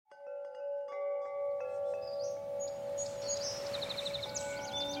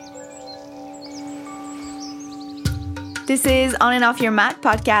This is On and Off Your Mat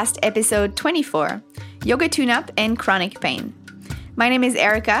podcast episode 24, Yoga Tune-Up and Chronic Pain. My name is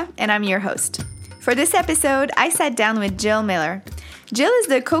Erica and I'm your host. For this episode, I sat down with Jill Miller. Jill is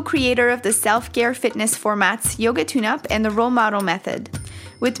the co-creator of the self-care fitness formats Yoga Tune-Up and the Role Model Method.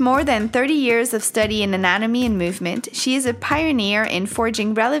 With more than 30 years of study in anatomy and movement, she is a pioneer in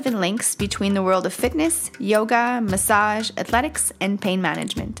forging relevant links between the world of fitness, yoga, massage, athletics, and pain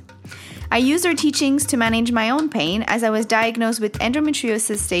management. I used her teachings to manage my own pain as I was diagnosed with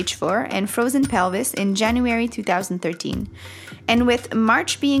endometriosis stage 4 and frozen pelvis in January 2013. And with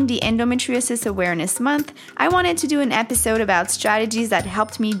March being the Endometriosis Awareness Month, I wanted to do an episode about strategies that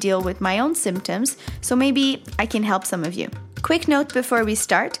helped me deal with my own symptoms, so maybe I can help some of you. Quick note before we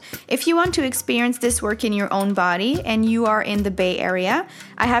start, if you want to experience this work in your own body and you are in the Bay Area,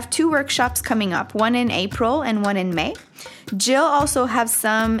 I have 2 workshops coming up, one in April and one in May. Jill also has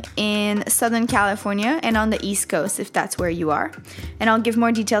some in Southern California and on the East Coast if that's where you are. And I'll give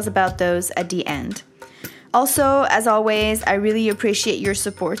more details about those at the end. Also, as always, I really appreciate your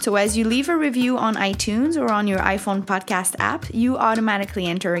support. So as you leave a review on iTunes or on your iPhone podcast app, you automatically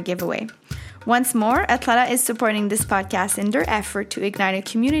enter a giveaway. Once more, Athleta is supporting this podcast in their effort to ignite a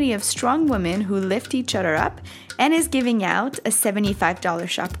community of strong women who lift each other up and is giving out a $75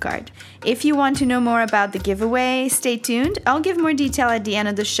 shop card. If you want to know more about the giveaway, stay tuned. I'll give more detail at the end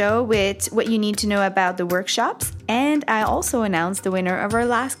of the show with what you need to know about the workshops, and I also announce the winner of our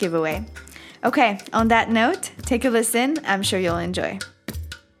last giveaway. Okay, on that note, take a listen. I'm sure you'll enjoy.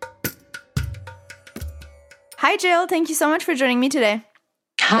 Hi, Jill. Thank you so much for joining me today.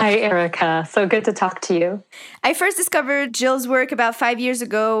 Hi, Erica. So good to talk to you. I first discovered Jill's work about 5 years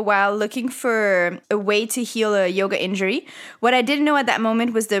ago while looking for a way to heal a yoga injury. What I didn't know at that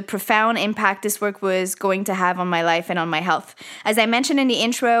moment was the profound impact this work was going to have on my life and on my health. As I mentioned in the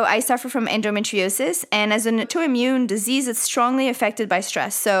intro, I suffer from endometriosis, and as an autoimmune disease, it's strongly affected by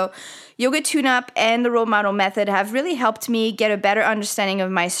stress. So Yoga Tune-Up and the Role Model Method have really helped me get a better understanding of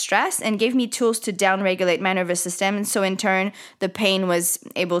my stress and gave me tools to downregulate my nervous system. And so in turn, the pain was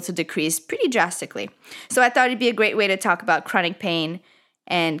able to decrease pretty drastically. So I thought it'd be a great way to talk about chronic pain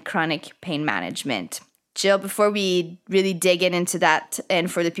and chronic pain management. Jill, before we really dig into that,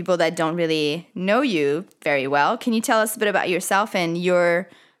 and for the people that don't really know you very well, can you tell us a bit about yourself and your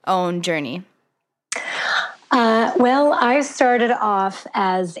own journey? Well, I started off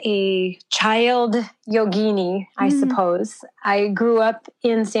as a child yogini, I suppose. I grew up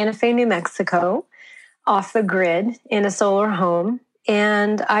in Santa Fe, New Mexico, off the grid in a solar home.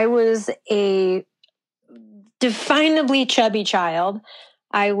 And I was a definably chubby child.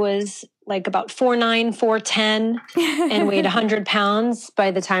 I was like about 4'9", 4'10", and weighed 100 pounds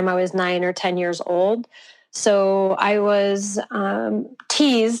by the time I was 9 or 10 years old. So I was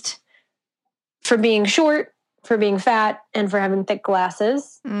teased for being short, for being fat, and for having thick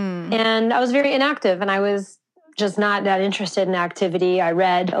glasses. And I was very inactive, and I was just not that interested in activity. I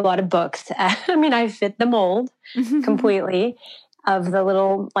read a lot of books. I mean, I fit the mold completely of the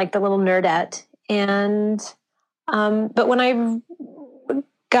little nerdette. And but when I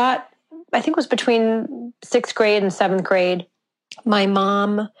got, I think it was between 6th grade and 7th grade, my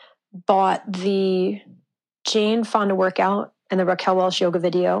mom bought the Jane Fonda workout and the Raquel Welch yoga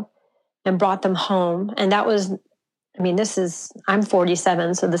video and brought them home. And that was, I mean, I'm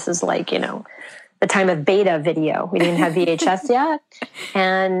 47, so this is like, the time of beta video. We didn't have VHS yet.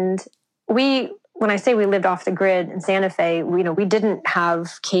 And when I say we lived off the grid in Santa Fe, we didn't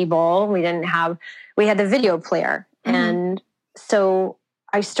have cable. We had the video player. And so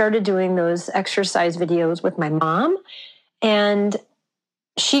I started doing those exercise videos with my mom, and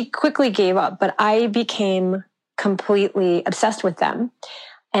she quickly gave up, but I became completely obsessed with them.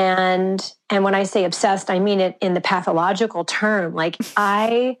 And when I say obsessed, I mean it in the pathological term. Like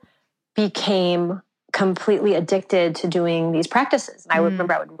I became completely addicted to doing these practices. And I would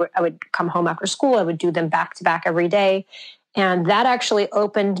remember I would come home after school. I would do them back to back every day. And that actually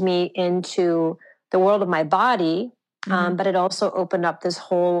opened me into the world of my body. But it also opened up this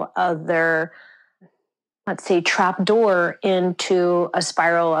whole other, let's say, trap door into a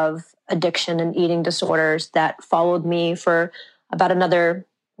spiral of addiction and eating disorders that followed me for about another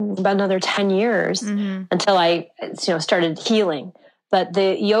 10 years until I, started healing. But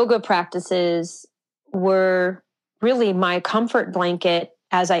the yoga practices were really my comfort blanket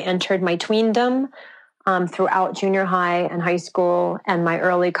as I entered my tweendom, throughout junior high and high school and my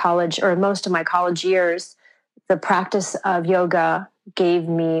early college, or most of my college years. The practice of yoga gave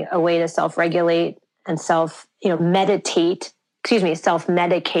me a way to self-regulate and self-medicate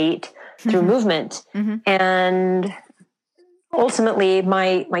through movement. And ultimately,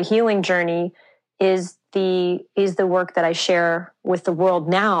 my healing journey is the work that I share with the world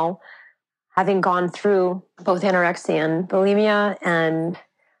now, having gone through both anorexia and bulimia and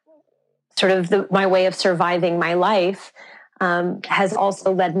sort of my way of surviving my life, has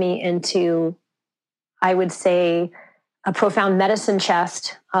also led me into, I would say, a profound medicine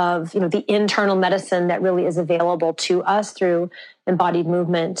chest of, the internal medicine that really is available to us through embodied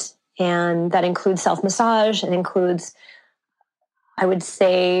movement. And that includes self-massage. It includes, I would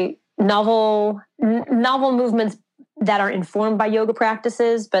say, novel movements that are informed by yoga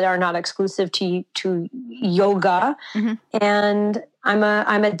practices, but are not exclusive to yoga. Mm-hmm. And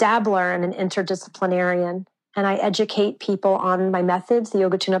I'm a dabbler and an interdisciplinarian, and I educate people on my methods, the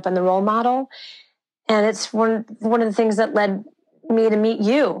Yoga Tune-Up and the Role Model. And it's one of the things that led me to meet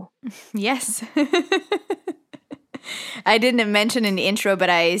you. Yes. I didn't mention in the intro, but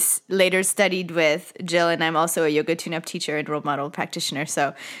I later studied with Jill, and I'm also a Yoga Tune-Up teacher and role model practitioner.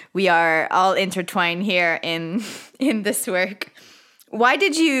 So we are all intertwined here in this work. Why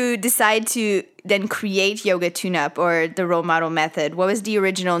did you decide to then create Yoga Tune-Up or the role model method? What was the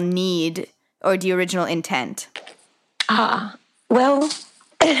original need or the original intent? Well,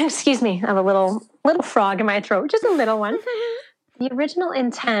 excuse me, I have a little frog in my throat, just a little one. The original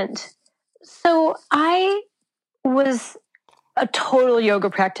intent. So I was a total yoga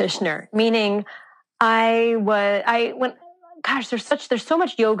practitioner, meaning there's so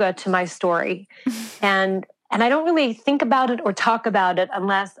much yoga to my story. And I don't really think about it or talk about it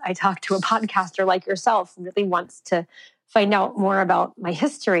unless I talk to a podcaster like yourself who really wants to find out more about my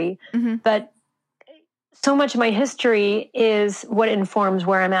history. Mm-hmm. But so much of my history is what informs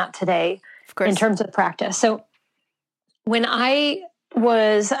where I'm at today in terms of practice. So when I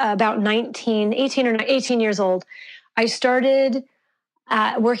was about 18 years old, I started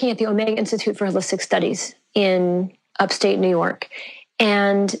working at the Omega Institute for Holistic Studies in upstate New York.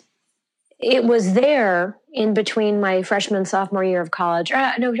 And it was there in between my freshman and sophomore year of college,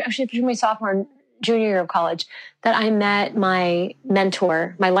 between my sophomore and junior year of college, that I met my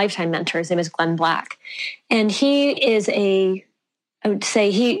mentor, my lifetime mentor. His name is Glenn Black. And he is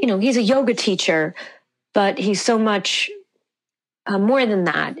he's a yoga teacher, but he's so much more than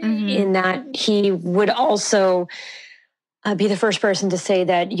that, mm-hmm. in that he would also be the first person to say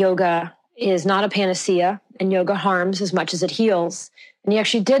that yoga is not a panacea and yoga harms as much as it heals. And he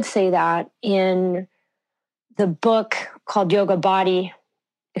actually did say that in the book called Yoga Body.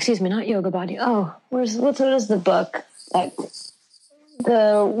 Excuse me, not Yoga Body. Oh, what is the book?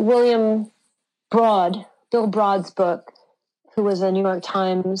 The Bill Broad's book, who was a New York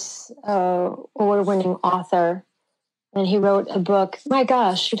Times award-winning author. And he wrote a book. My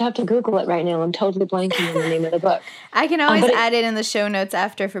gosh, you'd have to Google it right now. I'm totally blanking on the name of the book. I can always add it in the show notes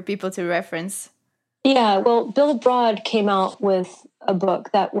after for people to reference. Yeah, well, Bill Broad came out with a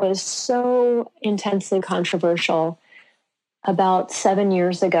book that was so intensely controversial about 7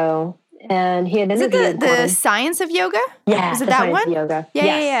 years ago. And he had interviewed the Science of Yoga? Yeah, is it that one? Of Yoga. Yeah,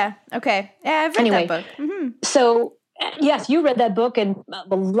 yes. yeah. Okay. Yeah, I've read that book. Mm-hmm. So, yes, you read that book, and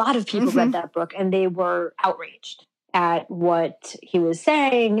a lot of people mm-hmm. read that book, and they were outraged at what he was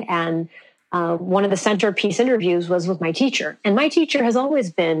saying. And one of the centerpiece interviews was with my teacher. And my teacher has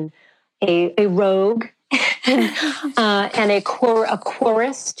always been a rogue and a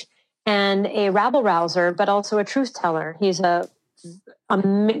quorist and a rabble-rouser, but also a truth teller. He's a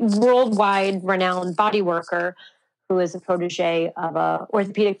worldwide renowned body worker who is a protege of an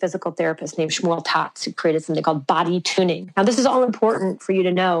orthopedic physical therapist named Shmuel Tatz, who created something called body tuning. Now, this is all important for you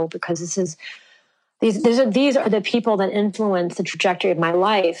to know because these are the people that influence the trajectory of my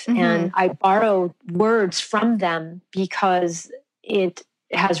life. Mm-hmm. And I borrow words from them because it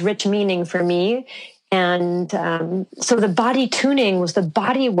has rich meaning for me. And so the body tuning was the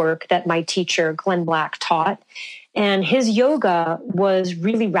body work that my teacher, Glenn Black, taught. And his yoga was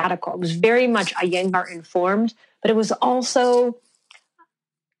really radical. It was very much Iyengar informed, but it was also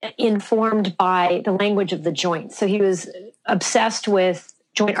informed by the language of the joints. So he was obsessed with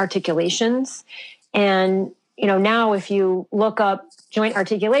joint articulations. And, now if you look up joint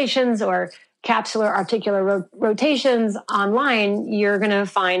articulations or capsular articular rotations online, you're going to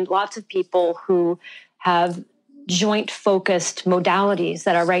find lots of people who have joint-focused modalities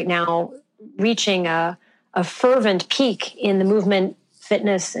that are right now reaching a fervent peak in the movement,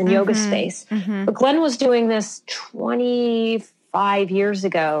 fitness, and yoga space. Mm-hmm. But Glenn was doing this 25 years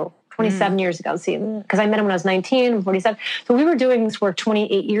ago, 27 years ago. See, because I met him when I was 19, I'm 47. So we were doing this work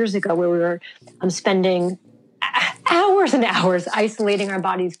 28 years ago where we were spending hours and hours isolating our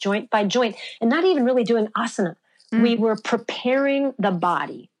bodies joint by joint and not even really doing asana. Mm. We were preparing the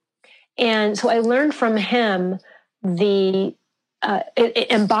body. And so I learned from him the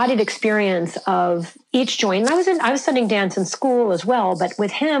embodied experience of each joint. And I was studying dance in school as well, but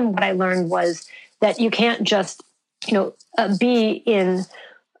with him, what I learned was that you can't just, be in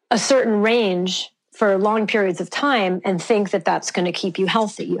a certain range for long periods of time and think that that's going to keep you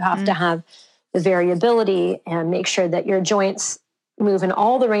healthy. You have to have the variability and make sure that your joints move in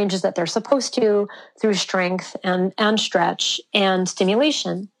all the ranges that they're supposed to through strength and stretch and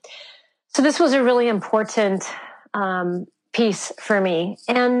stimulation. So this was a really important piece for me.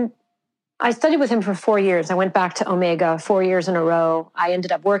 And I studied with him for 4 years. I went back to Omega 4 years in a row. I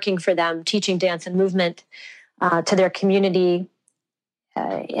ended up working for them, teaching dance and movement to their community.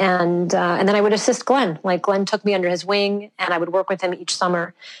 And then I would assist Glenn. Like Glenn took me under his wing and I would work with him each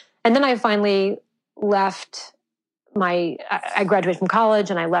summer. And then I finally left I graduated from college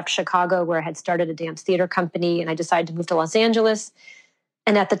and I left Chicago where I had started a dance theater company, and I decided to move to Los Angeles.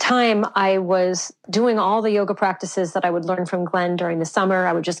 And at the time I was doing all the yoga practices that I would learn from Glenn during the summer.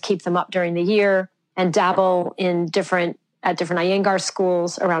 I would just keep them up during the year and dabble in different Iyengar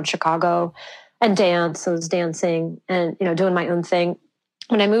schools around Chicago and dance. I was dancing and, doing my own thing.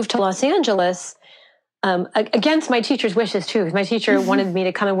 When I moved to Los Angeles, against my teacher's wishes too, because my teacher wanted me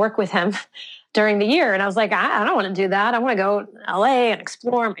to come and work with him during the year. And I was like, I don't want to do that. I want to go to LA and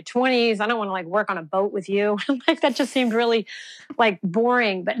explore in my 20s. I don't want to work on a boat with you. That just seemed really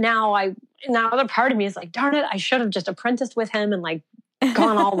boring. But now other part of me is like, darn it, I should have just apprenticed with him and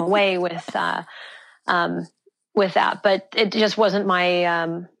gone all the way with that. But it just wasn't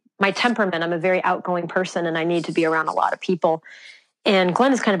my temperament. I'm a very outgoing person and I need to be around a lot of people. And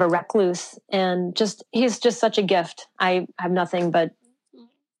Glenn is kind of a recluse and he's just such a gift. I have nothing but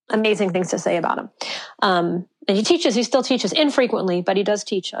amazing things to say about him. And he still teaches infrequently, but he does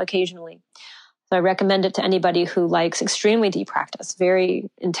teach occasionally. So I recommend it to anybody who likes extremely deep practice,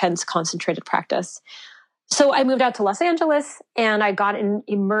 very intense, concentrated practice. So I moved out to Los Angeles and I got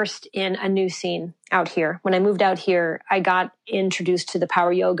immersed in a new scene out here. When I moved out here, I got introduced to the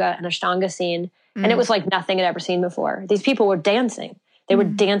power yoga and Ashtanga scene. And it was like nothing I'd ever seen before. These people were dancing. They were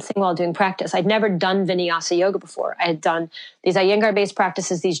dancing while doing practice. I'd never done vinyasa yoga before. I had done these Iyengar-based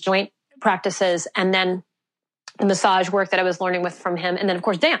practices, these joint practices, and then the massage work that I was learning from him. And then, of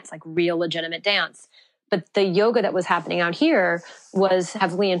course, dance, real legitimate dance. But the yoga that was happening out here was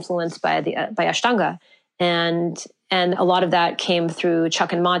heavily influenced by Ashtanga. And a lot of that came through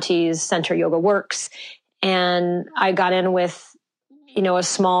Chuck and Mati's Center Yoga Works. And I got in with a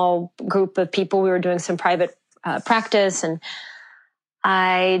small group of people. We were doing some private practice, and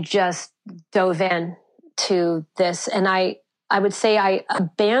I just dove in to this. And I would say I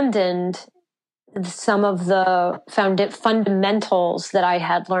abandoned some of the fundamentals that I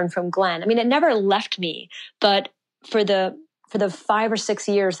had learned from Glenn. I mean, it never left me, but for the 5 or 6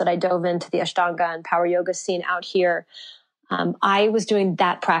 years that I dove into the Ashtanga and power yoga scene out here, I was doing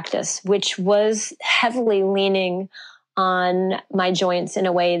that practice, which was heavily leaning on my joints in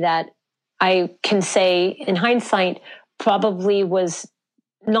a way that I can say in hindsight probably was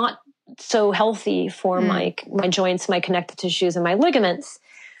not so healthy for my joints, my connective tissues, and my ligaments.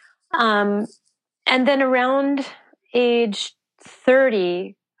 And then around age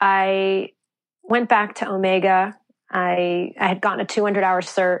 30, I went back to Omega. I had gotten a 200-hour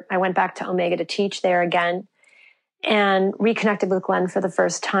cert. I went back to Omega to teach there again and reconnected with Glenn for the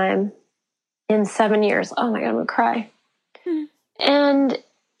first time in 7 years. Oh my God, I'm going to cry. And,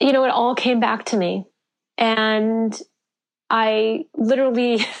 it all came back to me. And I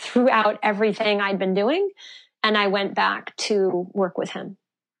literally threw out everything I'd been doing and I went back to work with him.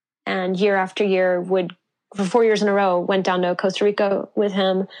 And year after year for 4 years in a row, went down to Costa Rica with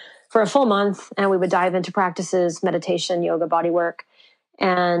him for a full month. And we would dive into practices, meditation, yoga, body work.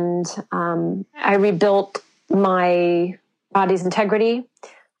 And I rebuilt my body's integrity,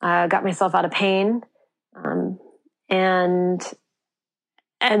 got myself out of pain. And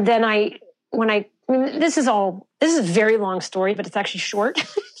then this is a very long story, but it's actually short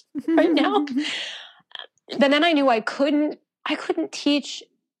right now. But then I knew I couldn't teach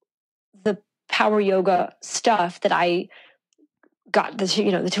the power yoga stuff that I got the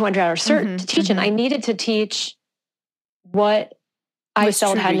 200-hour cert to teach. And I needed to teach what I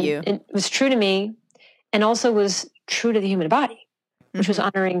felt was true to me and also was true to the human body, which was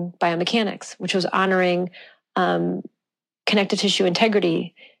honoring biomechanics, which was honoring connective tissue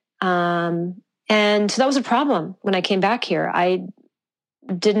integrity. And so that was a problem when I came back here. I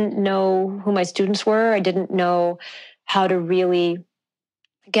didn't know who my students were. I didn't know how to really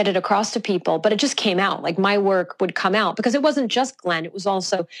get it across to people, but it just came out. My work would come out because it wasn't just Glenn. It was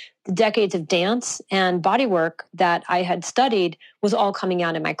also the decades of dance and body work that I had studied was all coming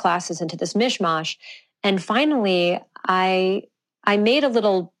out in my classes into this mishmash. And finally, I I made a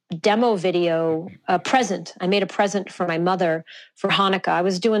little demo video, a present. I made a present for my mother for Hanukkah. I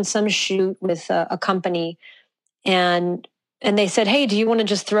was doing some shoot with a company, and they said, "Hey, do you want to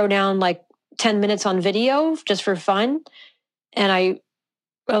just throw down like 10 minutes on video just for fun?" And I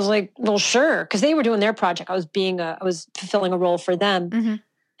was like, "Well, sure," because they were doing their project. I was fulfilling a role for them. Mm-hmm.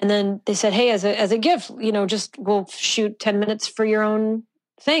 And then they said, "Hey, as a gift, just we'll shoot 10 minutes for your own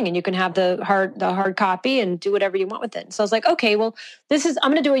thing, and you can have the hard copy and do whatever you want with it." And so I was like, "Okay, well,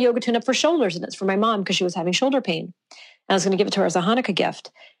 I'm going to do a yoga tune-up for shoulders, and it's for my mom because she was having shoulder pain. And I was going to give it to her as a Hanukkah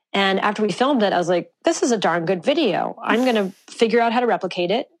gift." And after we filmed it, I was like, "This is a darn good video. I'm going to figure out how to replicate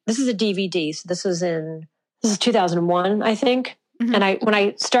it." This is a DVD, so this is 2001, I think. Mm-hmm. And when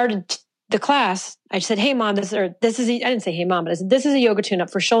I started the class, I said, "Hey, Mom, I didn't say, "Hey, Mom," but I said, "This is a yoga tune-up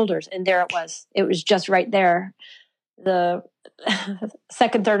for shoulders." And there it was. It was just right there. The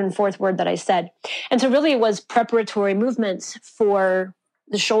second, third, and fourth word that I said. And so really it was preparatory movements for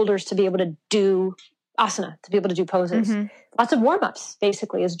the shoulders to be able to do asana, to be able to do poses. Mm-hmm. Lots of warm-ups,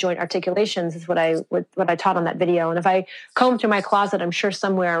 basically, as joint articulations is what I taught on that video. And if I comb through my closet, I'm sure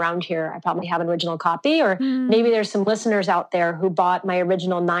somewhere around here I probably have an original copy, or maybe there's some listeners out there who bought my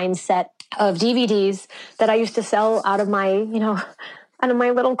original 9 set of DVDs that I used to sell out of my, out of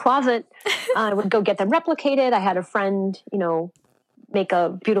my little closet. I would go get them replicated. I had a friend, make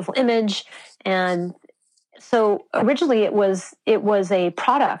a beautiful image. And so originally it was a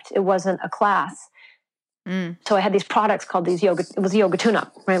product. It wasn't a class. So I had these products called it was a yoga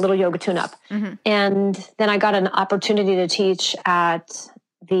tune-up, right? Little yoga tune-up. Mm-hmm. And then I got an opportunity to teach at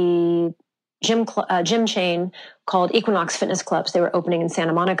the gym chain called Equinox Fitness Clubs. They were opening in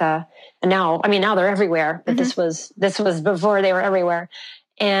Santa Monica. And now they're everywhere, but this was before they were everywhere.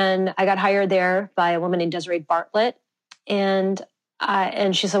 And I got hired there by a woman named Desiree Bartlett. And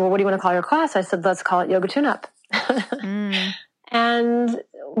she said, "Well, what do you want to call your class?" I said, "Let's call it Yoga Tune-Up." And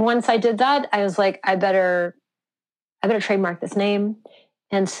once I did that, I was like, I better trademark this name.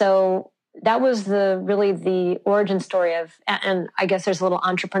 And so that was really the origin story of, and I guess there's a little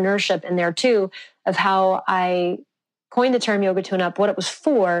entrepreneurship in there too, of how I coined the term Yoga Tune-Up, what it was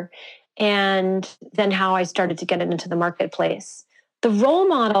for, and then how I started to get it into the marketplace. The role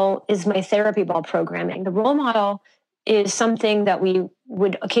model is my therapy ball programming. The role model is something that we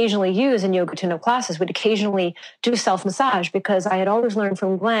would occasionally use in yoga tune-up classes. We'd occasionally do self-massage, because I had always learned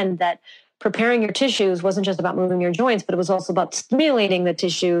from Glenn that preparing your tissues wasn't just about moving your joints, but it was also about stimulating the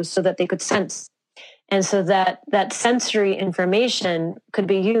tissues so that they could sense. And so that sensory information could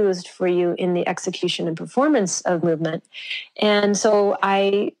be used for you in the execution and performance of movement. And so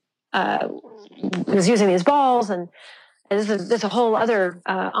I was using these balls, and there's a whole other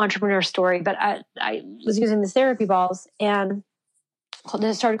entrepreneur story, but I was using these therapy balls, and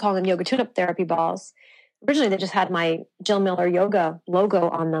I started calling them yoga tune-up therapy balls. Originally, they just had my Jill Miller Yoga logo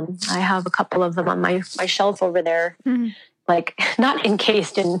on them. I have a couple of them on my shelf over there, like not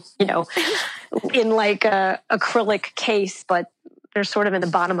encased in, in like a acrylic case, but they're sort of in the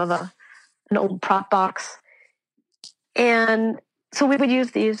bottom of an old prop box. And so we would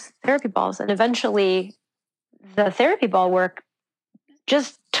use these therapy balls, and eventually the therapy ball work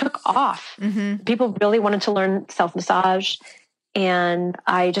just took off. Mm-hmm. People really wanted to learn self-massage, and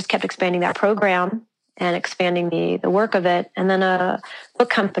I just kept expanding that program and expanding the work of it. And then a book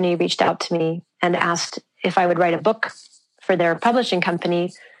company reached out to me and asked if I would write a book for their publishing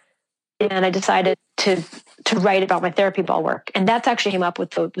company. And I decided to write about my therapy ball work. And that's actually came up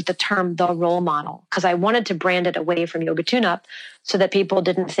with the term the role model, because I wanted to brand it away from Yoga Tune-Up so that people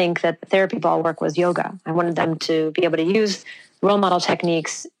didn't think that the therapy ball work was yoga. I wanted them to be able to use role model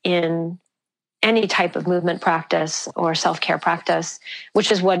techniques in any type of movement practice or self-care practice,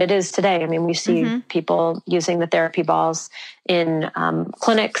 which is what it is today. I mean, we see people using the therapy balls in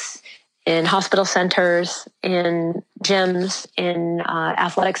clinics, in hospital centers, in gyms, in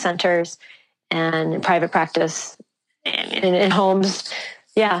athletic centers, and in private practice, in homes.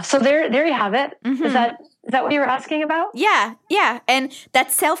 Yeah. So there you have it. Mm-hmm. Is that what you were asking about? Yeah. Yeah. And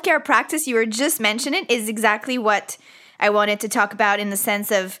that self-care practice you were just mentioning is exactly what I wanted to talk about, in the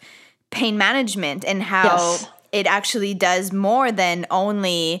sense of pain management and how it actually does more than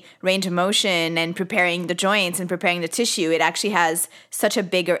only range of motion and preparing the joints and preparing the tissue. It actually has such a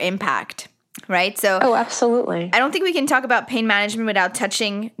bigger impact, right? So, absolutely. I don't think we can talk about pain management without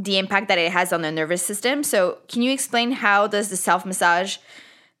touching the impact that it has on the nervous system. So can you explain how does the self-massage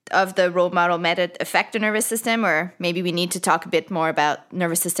of the role model method affect the nervous system? Or maybe we need to talk a bit more about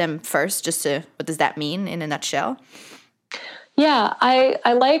nervous system first, what does that mean in a nutshell? Yeah,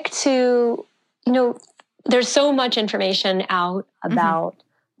 I like to, there's so much information out about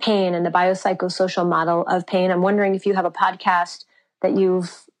pain and the biopsychosocial model of pain. I'm wondering if you have a podcast that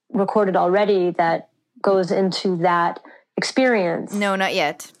you've recorded already that goes into that experience? No, not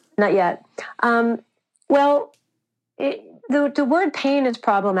yet. Not yet. Well, the word pain is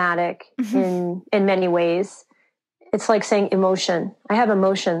problematic in many ways. It's like saying emotion. I have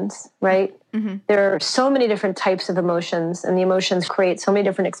emotions, right? Mm-hmm. There are so many different types of emotions, and the emotions create so many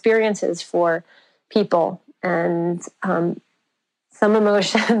different experiences for people. And some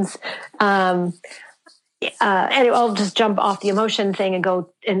emotions, anyway, I'll just jump off the emotion thing and go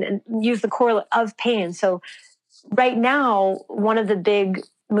and use the correlate of pain. So right now, one of the big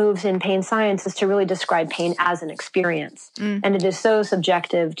moves in pain science is to really describe pain as an experience. And it is so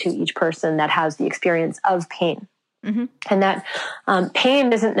subjective to each person that has the experience of pain. Mm-hmm. And that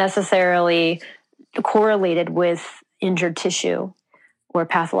pain isn't necessarily correlated with injured tissue or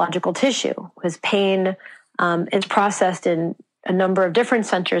pathological tissue, because pain is processed in a number of different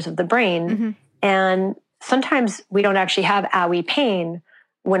centers of the brain. Mm-hmm. And sometimes we don't actually have owie pain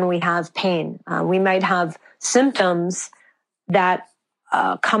when we have pain. We might have symptoms that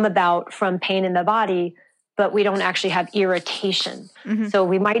come about from pain in the body, but we don't actually have irritation. Mm-hmm. So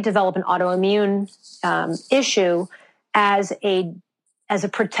we might develop an autoimmune issue as a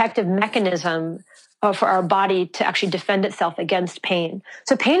protective mechanism for our body to actually defend itself against pain.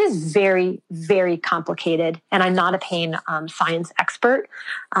 So pain is very, very complicated, and I'm not a pain science expert.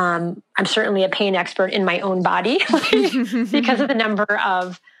 I'm certainly a pain expert in my own body because of the number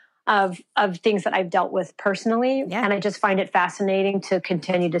of things that I've dealt with personally. Yeah. And I just find it fascinating to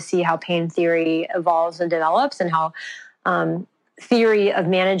continue to see how pain theory evolves and develops, and how theory of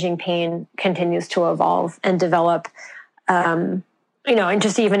managing pain continues to evolve and develop. And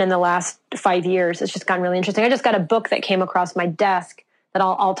just even in the last 5 years, it's just gotten really interesting. I just got a book that came across my desk that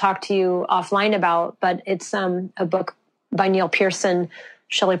I'll talk to you offline about, but it's a book by Neil Pearson,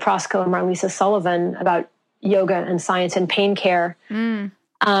 Shelley Prosko, and Marlisa Sullivan about yoga and science and pain care.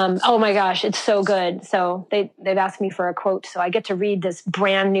 Oh my gosh, it's so good. So they've asked me for a quote, so I get to read this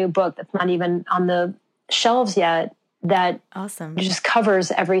brand new book that's not even on the shelves yet, that awesome just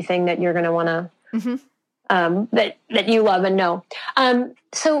covers everything that you're going to want to that you love and know.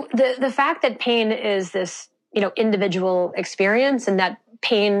 So the fact that pain is this individual experience, and that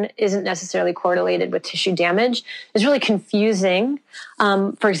pain isn't necessarily correlated with tissue damage, is really confusing.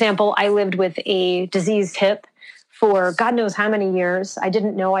 For example, I lived with a diseased hip for God knows how many years. I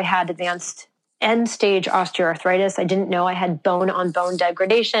didn't know I had advanced end-stage osteoarthritis. I didn't know I had bone-on-bone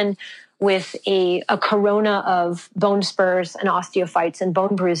degradation with a corona of bone spurs and osteophytes and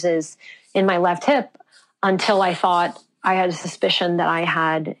bone bruises in my left hip, until I thought I had a suspicion that I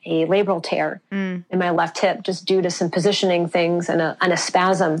had a labral tear in my left hip, just due to some positioning things and a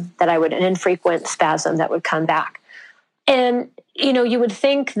spasm an infrequent spasm that would come back. And, you would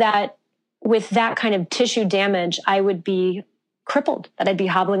think that with that kind of tissue damage, I would be crippled, that I'd be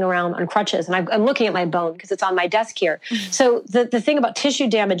hobbling around on crutches. And I'm looking at my bone because it's on my desk here. Mm-hmm. So the thing about tissue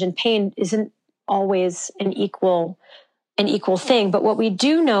damage and pain isn't always an equal thing. But what we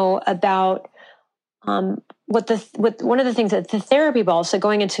do know about one of the things that the therapy balls, so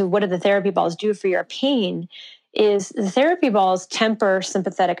going into what do the therapy balls do for your pain, is the therapy balls temper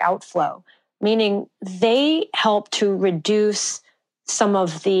sympathetic outflow, meaning they help to reduce some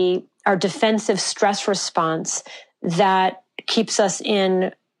of our defensive stress response that keeps us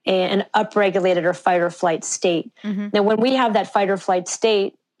in an upregulated or fight or flight state. Mm-hmm. Now, when we have that fight or flight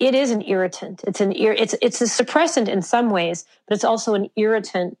state, it is an irritant. It's a suppressant in some ways, but it's also an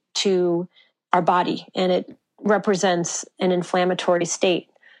irritant to our body, and it represents an inflammatory state.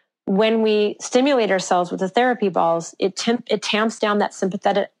 When we stimulate ourselves with the therapy balls, it tamps down that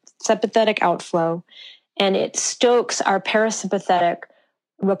sympathetic outflow, and it stokes our parasympathetic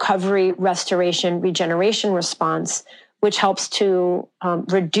recovery, restoration, regeneration response, which helps to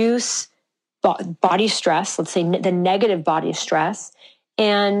reduce body stress, let's say the negative body stress,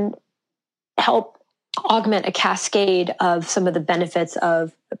 and help augment a cascade of some of the benefits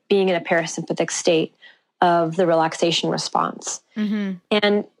of being in a parasympathetic state of the relaxation response. Mm-hmm.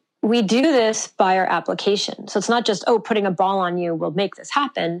 And we do this by our application. So it's not just, putting a ball on you will make this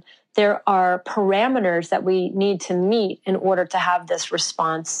happen. There are parameters that we need to meet in order to have this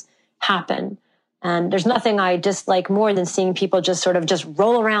response happen. And there's nothing I dislike more than seeing people just sort of just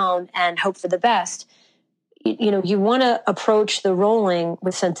roll around and hope for the best. You want to approach the rolling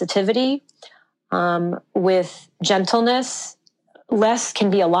with sensitivity, with gentleness. Less can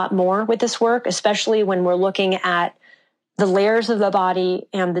be a lot more with this work, especially when we're looking at the layers of the body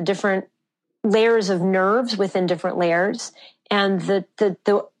and the different layers of nerves within different layers, and the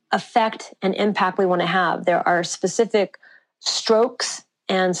effect and impact we want to have. There are specific strokes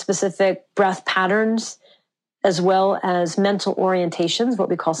and specific breath patterns as well as mental orientations, what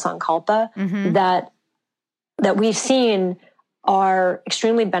we call sankalpa, that we've seen are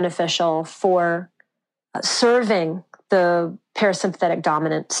extremely beneficial for serving the parasympathetic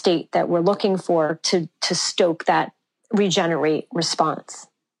dominant state that we're looking for to stoke that regenerate response.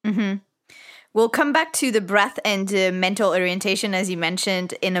 We'll come back to the breath and mental orientation, as you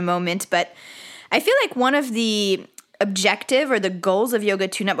mentioned, in a moment. But I feel like one of the objective or the goals of Yoga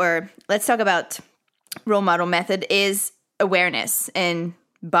Tune-Up, or let's talk about role model method, is awareness and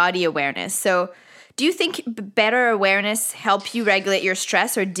body awareness. So do you think better awareness help you regulate your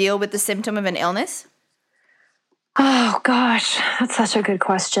stress or deal with the symptom of an illness? Oh, gosh, that's such a good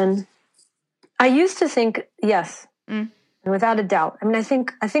question. I used to think, yes, without a doubt. I mean,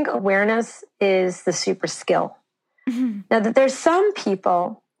 I think awareness is the super skill. Now, that there's some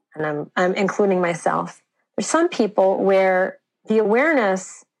people, and I'm including myself, there's some people where the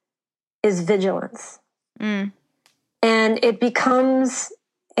awareness is vigilance. And it becomes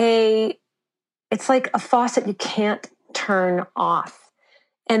it's like a faucet you can't turn off.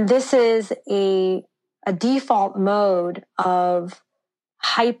 And this is a default mode of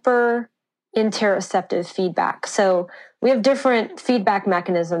hyper interoceptive feedback. So we have different feedback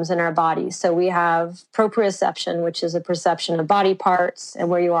mechanisms in our bodies. So we have proprioception, which is a perception of body parts and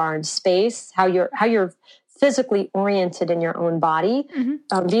where you are in space, how you're physically oriented in your own body,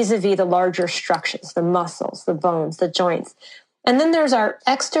 vis-a-vis the larger structures, the muscles, the bones, the joints. And then there's our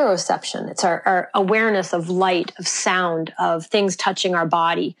exteroception. It's our awareness of light, of sound, of things touching our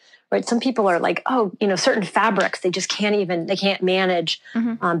body, right? Some people are like, certain fabrics, they can't manage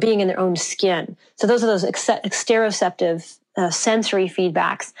being in their own skin. So those are those exteroceptive sensory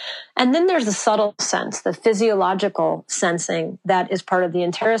feedbacks. And then there's the subtle sense, the physiological sensing that is part of the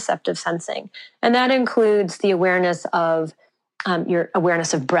interoceptive sensing. And that includes the awareness of your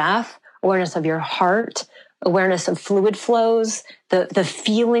awareness of breath, awareness of your heart, awareness of fluid flows, the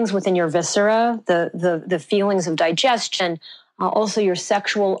feelings within your viscera, the feelings of digestion. Also, your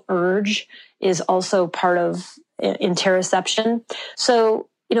sexual urge is also part of interoception. So,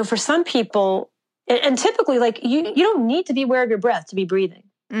 for some people, and typically, like you don't need to be aware of your breath to be breathing,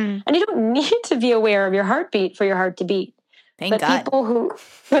 and you don't need to be aware of your heartbeat for your heart to beat. Thank God. People who,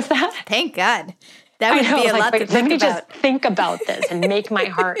 what's that? Thank God. That would be a lot to think about. Let me just think about this and make my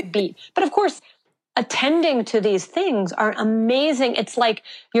heart beat. But of course, attending to these things are amazing. It's like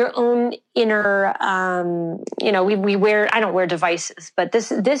your own inner, we wear, I don't wear devices, but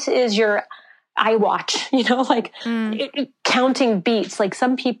this is your iWatch, counting beats. Like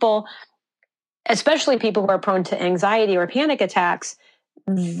some people, especially people who are prone to anxiety or panic attacks,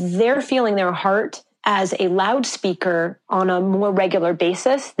 they're feeling their heart as a loudspeaker on a more regular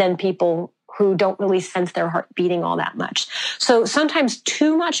basis than people who don't really sense their heart beating all that much. So sometimes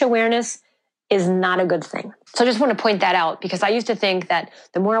too much awareness is not a good thing. So I just want to point that out because I used to think that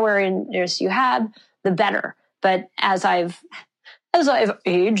the more awareness you have, the better. But as I've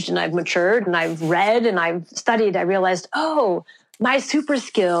aged and I've matured and I've read and I've studied, I realized, my super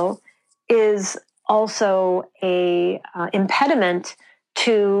skill is also a impediment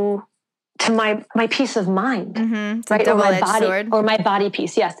to my peace of mind, right? Or my body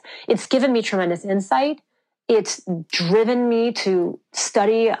peace. Yes, it's given me tremendous insight. It's driven me to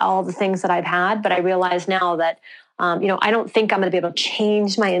study all the things that I've had, but I realize now that, I don't think I'm going to be able to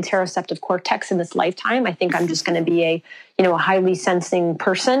change my interoceptive cortex in this lifetime. I think I'm just going to be a highly sensing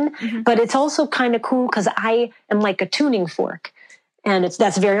person, but it's also kind of cool because I am like a tuning fork, and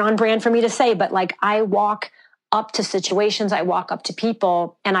that's very on brand for me to say, but like I walk up to situations, I walk up to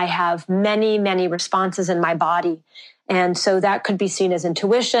people, and I have many, many responses in my body. And so that could be seen as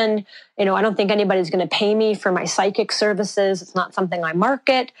intuition. I don't think anybody's going to pay me for my psychic services. It's not something I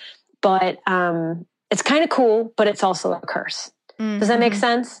market, but it's kind of cool, but it's also a curse. Does that make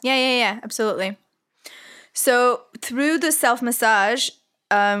sense? Yeah, absolutely. So through the self-massage,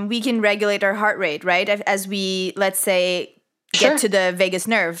 we can regulate our heart rate, right? As we, let's say, get to the vagus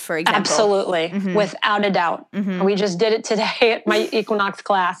nerve, for example. Absolutely, without a doubt. We just did it today at my Equinox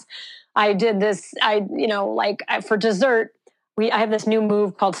class. I did this, for dessert, I have this new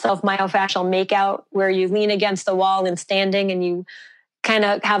move called self-myofascial makeout, where you lean against the wall and standing and you kind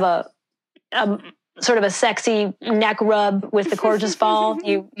of have a sort of a sexy neck rub with the Coregeous ball.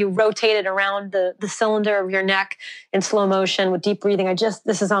 You rotate it around the cylinder of your neck in slow motion with deep breathing.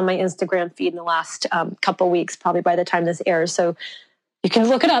 This is on my Instagram feed in the last couple weeks, probably by the time this airs. So you can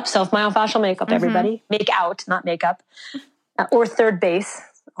look it up, self-myofascial makeup, everybody. Make out, not makeup. Or third base.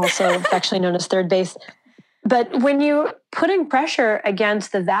 Also affectionately known as third base. But when you're putting pressure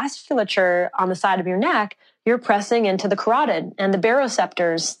against the vasculature on the side of your neck, you're pressing into the carotid and the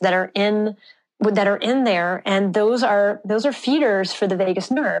baroreceptors that are in that are in there, and those are feeders for the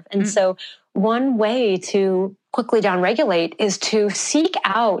vagus nerve. And so one way to quickly downregulate is to seek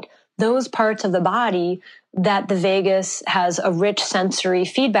out those parts of the body that the vagus has a rich sensory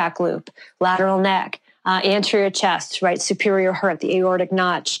feedback loop: lateral neck, anterior chest, right, superior heart, the aortic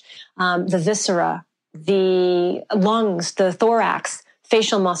notch, the viscera, the lungs, the thorax,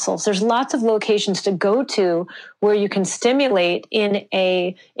 facial muscles. There's lots of locations to go to where you can stimulate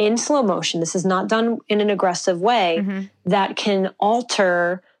in slow motion. This is not done in an aggressive way, that can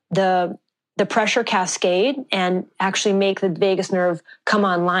alter the pressure cascade and actually make the vagus nerve come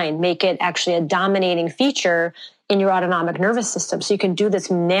online, make it actually a dominating feature in your autonomic nervous system. So you can do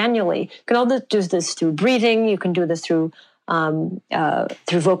this manually. You can also do this through breathing. You can do this through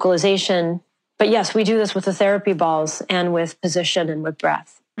vocalization. But yes, we do this with the therapy balls and with position and with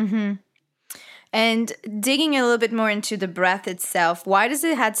breath. And digging a little bit more into the breath itself, why does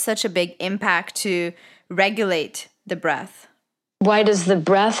it have such a big impact to regulate the breath? Why does the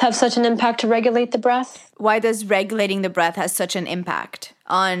breath have such an impact to regulate the breath? Why does regulating the breath have such an impact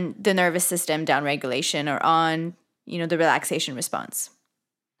on the nervous system downregulation or on, the relaxation response?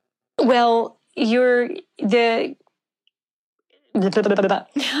 Well, it's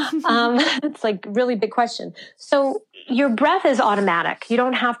like really big question. So your breath is automatic. You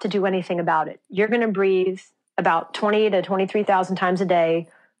don't have to do anything about it. You're going to breathe about 20 to 23,000 times a day,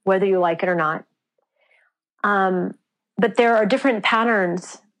 whether you like it or not. But there are different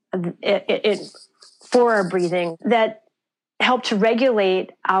patterns for our breathing that help to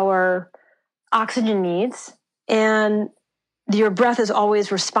regulate our oxygen needs. And your breath is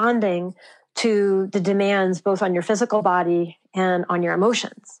always responding to the demands both on your physical body and on your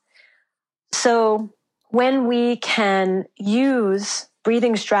emotions. So when we can use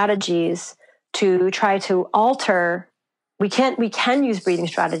breathing strategies to try to alter, we can use breathing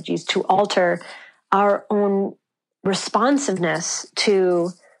strategies to alter our own responsiveness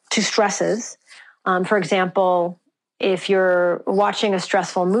to stresses. For example, if you're watching a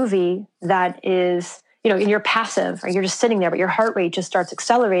stressful movie that is, and you're passive, or you're just sitting there, but your heart rate just starts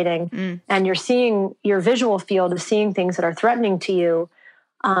accelerating, and you're seeing, your visual field is seeing things that are threatening to you,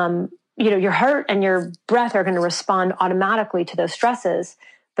 your heart and your breath are going to respond automatically to those stresses,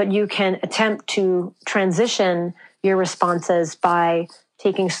 but you can attempt to transition your responses by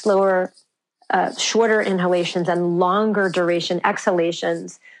taking slower, shorter inhalations and longer duration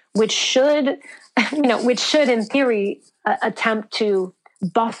exhalations, which should in theory attempt to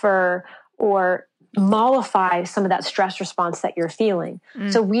buffer or mollify some of that stress response that you're feeling.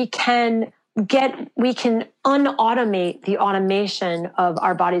 So we can unautomate the automation of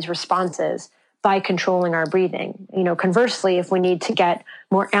our body's responses by controlling our breathing. Conversely, if we need to get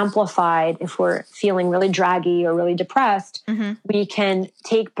more amplified, if we're feeling really draggy or really depressed, we can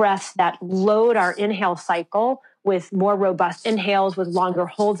take breaths that load our inhale cycle with more robust inhales, with longer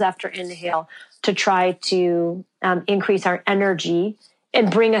holds after inhale, to try to increase our energy and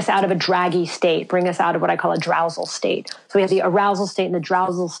bring us out of a draggy state, bring us out of what I call a drowsal state. So we have the arousal state and the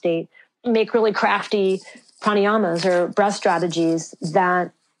drowsal state. Make really crafty pranayamas or breath strategies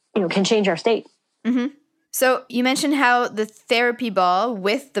that can change our state. So you mentioned how the therapy ball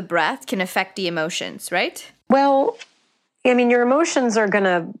with the breath can affect the emotions, right? Well, your emotions are going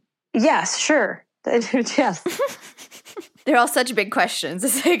to, yes, sure. Yes. They're all such big questions.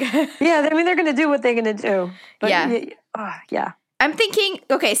 It's like yeah, they're going to do what they're going to do. But yeah. I'm thinking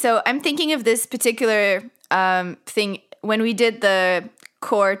of this particular thing when we did the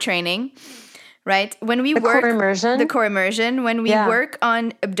core training, right? When we work the core immersion, when we work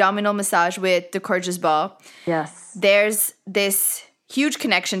on abdominal massage with the Coregeous ball, yes, there's this huge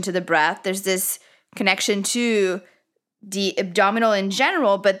connection to the breath. There's this connection to the abdominal in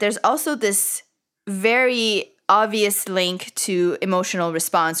general, but there's also this very obvious link to emotional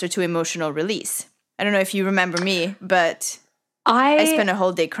response or to emotional release. I don't know if you remember me, but I spent a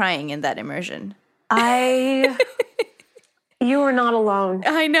whole day crying in that immersion. You are not alone.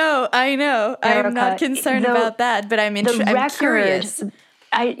 I know. Erica, I'm not concerned about that, but I'm curious.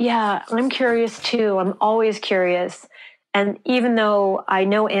 I'm curious too. I'm always curious. And even though I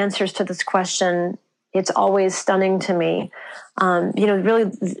know answers to this question, it's always stunning to me. Really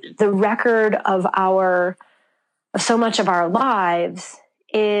the record of so much of our lives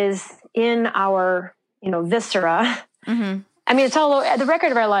is in our, viscera. It's all the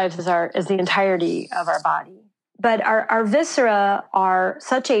record of our lives is the entirety of our body. But our viscera are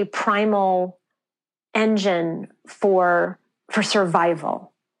such a primal engine for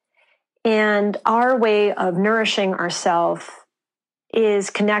survival. And our way of nourishing ourselves is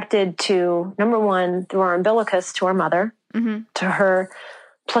connected to, number one, through our umbilicus, to our mother, to her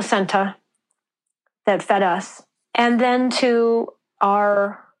placenta, that fed us. And then to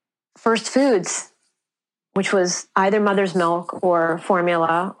our first foods, which was either mother's milk or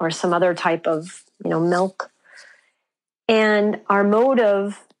formula or some other type of, milk. And our mode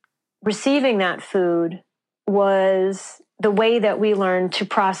of receiving that food was the way that we learned to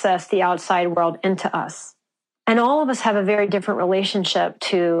process the outside world into us. And all of us have a very different relationship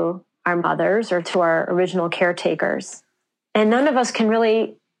to our mothers or to our original caretakers. And none of us can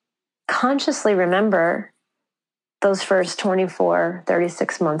really consciously remember those first 24,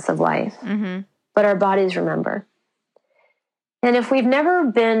 36 months of life. Mm-hmm. But our bodies remember. And if we've never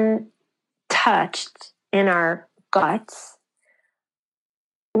been touched in our guts,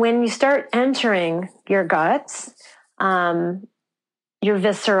 when you start entering your guts, your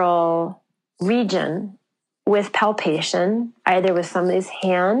visceral region with palpation, either with somebody's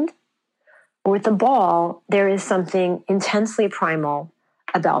hand or with a ball, there is something intensely primal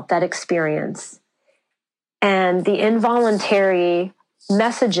about that experience. And the involuntary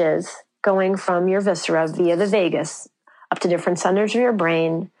messages going from your viscera via the vagus up to different centers of your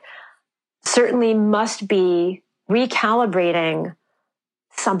brain certainly must be recalibrating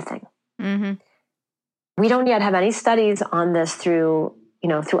something. Mm-hmm. We don't yet have any studies on this through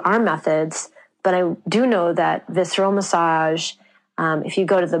our methods, but I do know that visceral massage, if you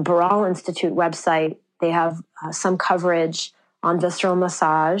go to the Barral Institute website, they have some coverage on visceral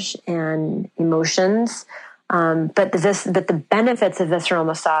massage and emotions. But the benefits of visceral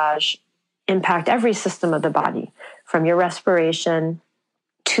massage impact every system of the body, from your respiration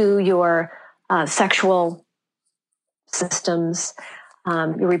to your sexual systems,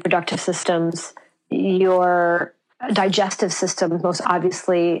 your reproductive systems, your digestive system, most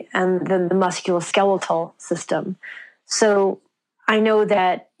obviously, and then the musculoskeletal system. So I know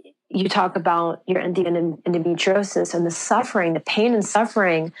that you talk about your endometriosis and the suffering, the pain and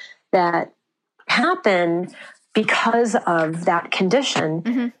suffering that happen because of that condition.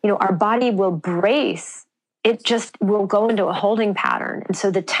 Mm-hmm. Our body will brace. It just will go into a holding pattern. And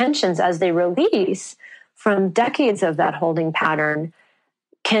so the tensions as they release from decades of that holding pattern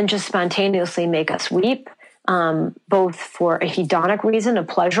can just spontaneously make us weep, both for a hedonic reason, a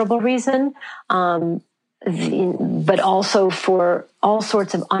pleasurable reason, but also for all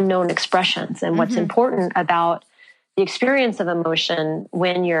sorts of unknown expressions. And what's important about the experience of emotion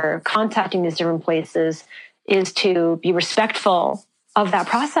when you're contacting these different places is to be respectful of that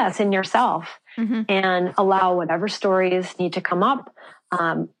process in yourself and allow whatever stories need to come up.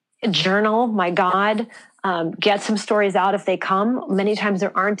 Journal, my God, get some stories out if they come. Many times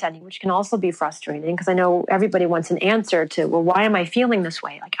there aren't any, which can also be frustrating because I know everybody wants an answer to, well, why am I feeling this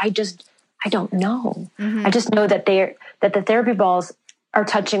way? Like, I don't know. I just know that that the therapy balls are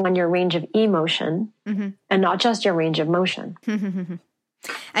touching on your range of emotion and not just your range of motion.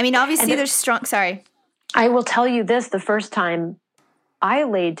 I mean, obviously there's strong, sorry. I will tell you this, the first time I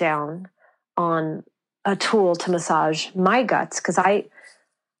laid down on a tool to massage my guts, because I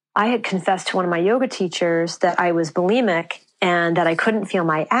had confessed to one of my yoga teachers that I was bulimic and that I couldn't feel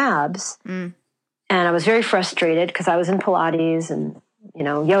my abs. And I was very frustrated because I was in Pilates and,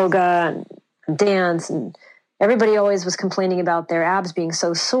 yoga and dance, and everybody always was complaining about their abs being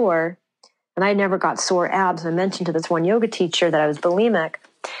so sore. And I never got sore abs. I mentioned to this one yoga teacher that I was bulimic.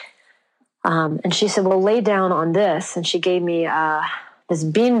 And she said, well, lay down on this. And she gave me this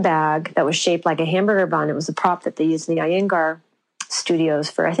bean bag that was shaped like a hamburger bun. It was a prop that they used in the Iyengar studios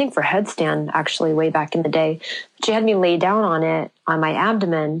for headstand, actually, way back in the day. She had me lay down on it on my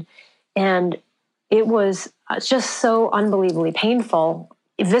abdomen. And it was just so unbelievably painful,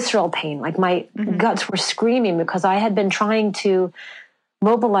 visceral pain. Like my guts were screaming because I had been trying to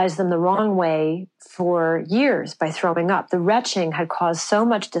mobilize them the wrong way for years by throwing up. The retching had caused so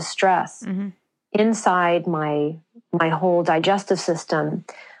much distress inside my whole digestive system.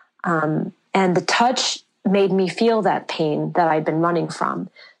 And the touch made me feel that pain that I'd been running from.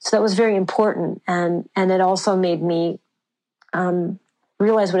 So that was very important. And it also made me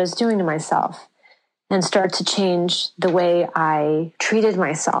realize what I was doing to myself and start to change the way I treated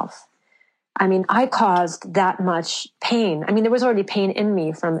myself. I mean, I caused that much pain. I mean, there was already pain in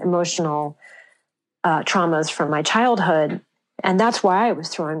me from emotional traumas from my childhood. And that's why I was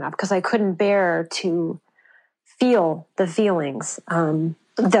throwing up, because I couldn't bear to feel the feelings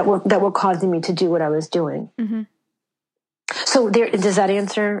that were causing me to do what I was doing. So does that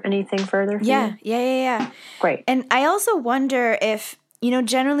answer anything further for you? Yeah. Great. And I also wonder if,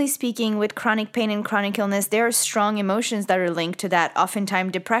 generally speaking, with chronic pain and chronic illness, there are strong emotions that are linked to that,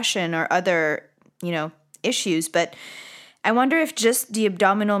 oftentimes depression or other, issues. But I wonder if just the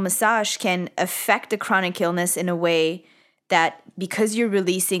abdominal massage can affect the chronic illness in a way that because you're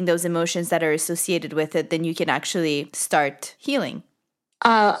releasing those emotions that are associated with it, then you can actually start healing.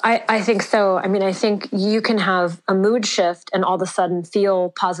 I think so. I mean, I think you can have a mood shift and all of a sudden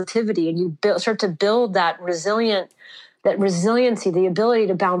feel positivity, and you start to build that resiliency, the ability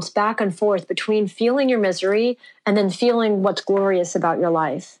to bounce back and forth between feeling your misery and then feeling what's glorious about your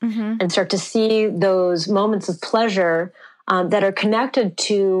life, and start to see those moments of pleasure that are connected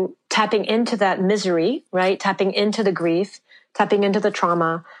to tapping into that misery, right? Tapping into the grief, tapping into the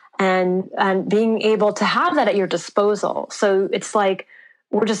trauma, and being able to have that at your disposal. So it's like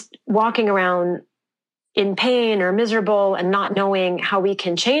we're just walking around in pain or miserable and not knowing how we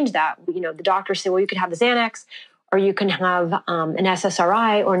can change that. You know, the doctors say, well, you could have the Xanax, or you can have an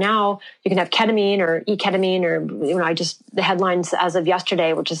SSRI, or now you can have ketamine or E-ketamine, or, you know, the headlines as of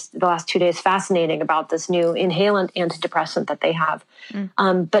yesterday, which is the last 2 days, fascinating about this new inhalant antidepressant that they have.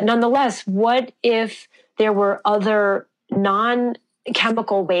 But nonetheless, what if there were other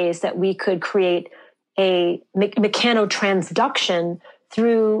non-chemical ways that we could create a mechanotransduction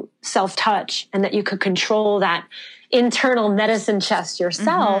through self-touch, and that you could control that internal medicine chest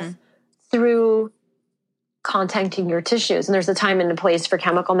yourself through contacting your tissues? And there's a time and a place for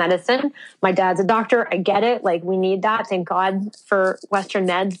chemical medicine. My dad's a doctor. I get it. Like, we need that. Thank God for Western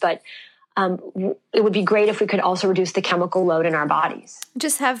meds. But it would be great if we could also reduce the chemical load in our bodies.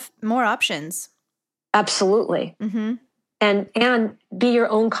 Just have more options. Absolutely. And be your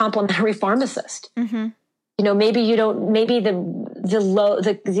own complementary pharmacist. You know, maybe you don't, maybe you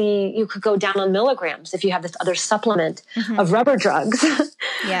could go down on milligrams if you have this other supplement of rubber drugs.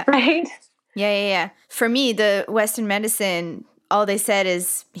 Yeah. Right? Yeah. For me, the Western medicine, all they said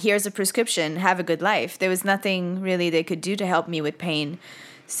is, here's a prescription, have a good life. There was nothing really they could do to help me with pain.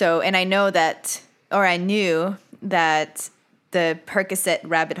 So, and I knew that the Percocet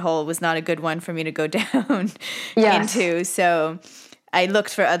rabbit hole was not a good one for me to go down into. So I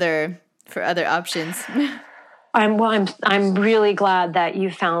looked for other options. I'm really glad that you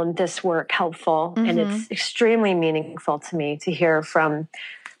found this work helpful, and it's extremely meaningful to me to hear from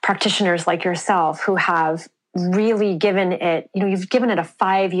practitioners like yourself who have really given it, you know, you've given it a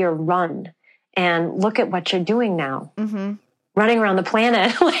 5-year run, and look at what you're doing now. Running around the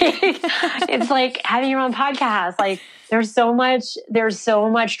planet. It's like having your own podcast. Like, there's so much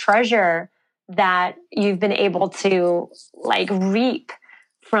treasure that you've been able to reap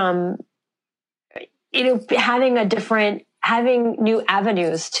from, you know, having new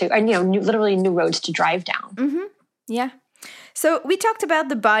avenues to, and, you know, literally new roads to drive down. Yeah. So we talked about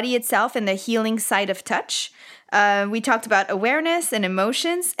the body itself and the healing side of touch. We talked about awareness and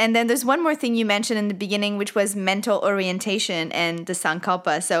emotions. And then there's one more thing you mentioned in the beginning, which was mental orientation and the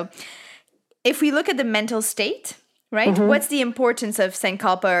Sankalpa. So if we look at the mental state, right, what's the importance of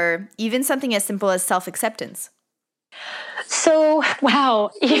Sankalpa, or even something as simple as self-acceptance? So, wow,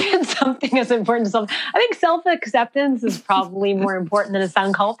 even something as important as I think self-acceptance is probably more important than a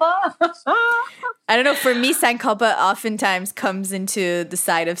Sankalpa. I don't know. For me, Sankalpa oftentimes comes into the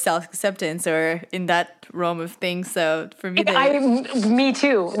side of self-acceptance, or in that realm of things. So for me, me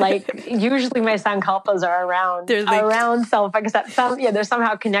too. Like, usually my Sankalpas are around self-acceptance. They're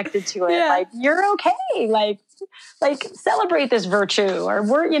somehow connected to it. Yeah. Like, you're okay. Like celebrate this virtue, or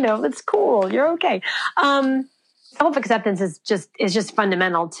it's cool. You're okay. Self-acceptance is just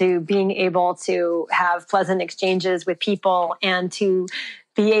fundamental to being able to have pleasant exchanges with people, and to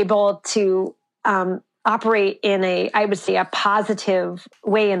be able to operate in I would say, a positive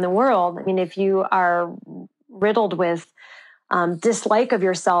way in the world. I mean, if you are riddled with dislike of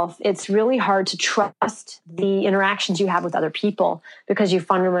yourself, it's really hard to trust the interactions you have with other people, because you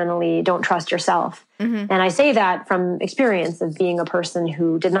fundamentally don't trust yourself. And I say that from experience of being a person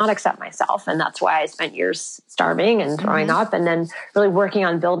who did not accept myself. And that's why I spent years starving and throwing up, and then really working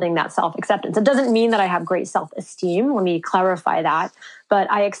on building that self-acceptance. It doesn't mean that I have great self-esteem. Let me clarify that.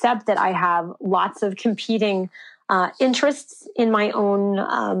 But I accept that I have lots of competing interests in my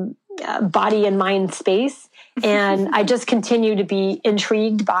own body and mind space. And I just continue to be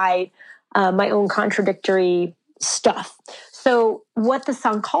intrigued by my own contradictory stuff. So what the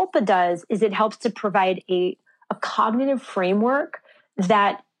Sankalpa does is it helps to provide a cognitive framework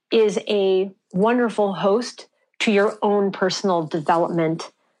that is a wonderful host to your own personal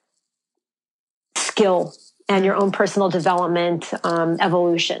development skill and your own personal development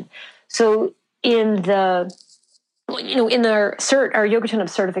evolution. So in our Yoga Tune-Up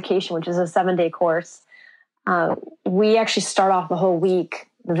certification, which is a 7-day course, we actually start off the whole week.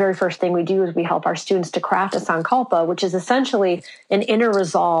 The very first thing we do is we help our students to craft a Sankalpa, which is essentially an inner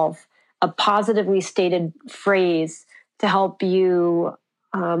resolve, a positively stated phrase to help you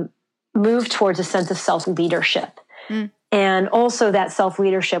move towards a sense of self-leadership. And also that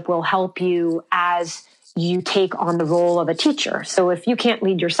self-leadership will help you as you take on the role of a teacher. So if you can't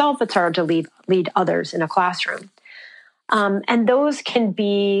lead yourself, it's hard to lead others in a classroom. And those can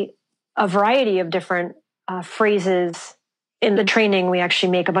be a variety of different phrases. In the training, we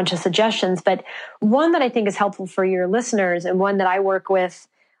actually make a bunch of suggestions, but one that I think is helpful for your listeners and one that I work with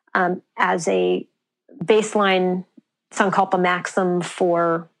as a baseline Sankalpa maxim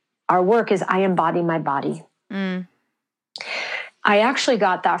for our work is I embody my body. Mm. I actually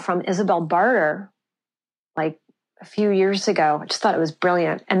got that from Isabel Barter like a few years ago. I just thought it was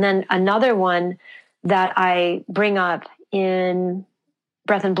brilliant. And then another one that I bring up in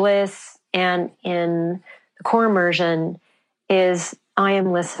Breath and Bliss and in the core immersion is I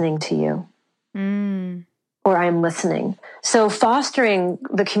am listening to you. Mm. Or I am listening. So fostering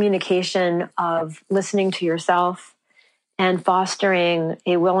the communication of listening to yourself and fostering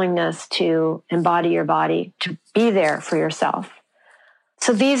a willingness to embody your body, to be there for yourself.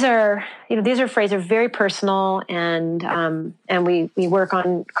 So these are phrases, are very personal, and we work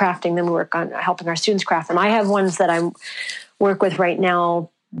on crafting them. We work on helping our students craft them. I have ones that I work with right now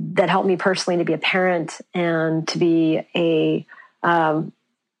that help me personally to be a parent and to be a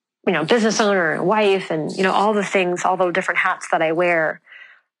business owner, a wife, and all the things, all the different hats that I wear.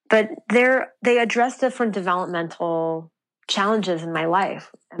 But they address different developmental challenges in my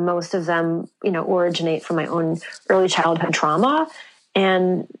life, and most of them originate from my own early childhood trauma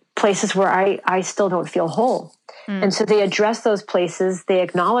and places where I still don't feel whole. Mm. And so they address those places, they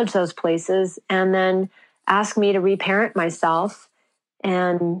acknowledge those places, and then ask me to reparent myself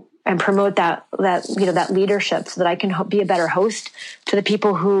and promote that leadership so that I can be a better host to the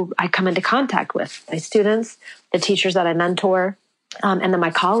people who I come into contact with, my students, the teachers that I mentor, and then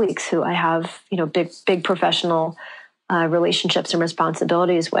my colleagues who I have, big professional relationships and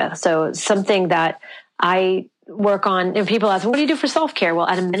responsibilities with. So it's something that I work on. If people ask, what do you do for self-care? Well,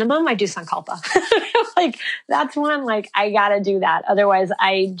 at a minimum, I do Sankalpa. That's one, I got to do that. Otherwise,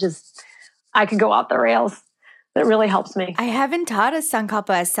 I could go off the rails. It really helps me. I haven't taught us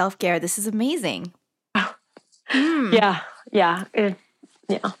Sankalpa as self-care. This is amazing. Yeah.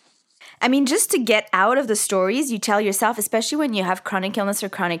 I mean, just to get out of the stories you tell yourself, especially when you have chronic illness or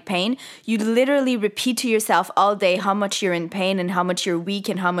chronic pain, you literally repeat to yourself all day how much you're in pain and how much you're weak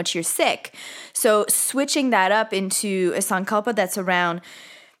and how much you're sick. So switching that up into a Sankalpa that's around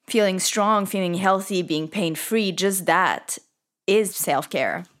feeling strong, feeling healthy, being pain-free, just that is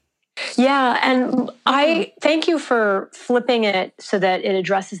self-care. Yeah, and I thank you for flipping it so that it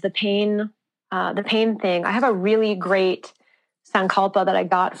addresses the pain thing. I have a really great Sankalpa that I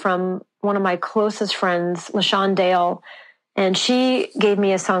got from one of my closest friends, LaShawn Dale, and she gave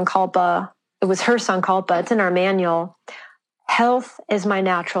me a Sankalpa. It was her Sankalpa. It's in our manual. Health is my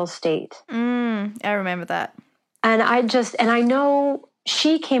natural state. I remember that. And I know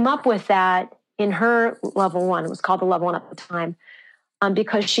she came up with that in her level 1. It was called the level 1 at the time.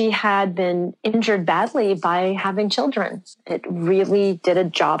 Because she had been injured badly by having children. It really did a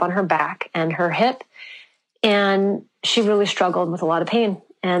job on her back and her hip. And she really struggled with a lot of pain.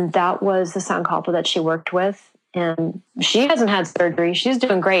 And that was the Sankalpa that she worked with. And she hasn't had surgery. She's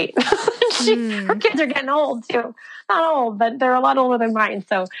doing great. Her kids are getting old too. Not old, but they're a lot older than mine.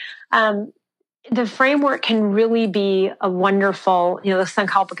 So the framework can really be a wonderful, the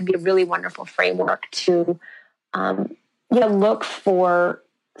Sankalpa can be a really wonderful framework to look for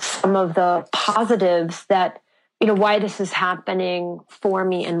some of the positives that, why this is happening for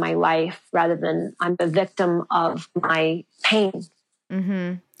me in my life rather than I'm the victim of my pain.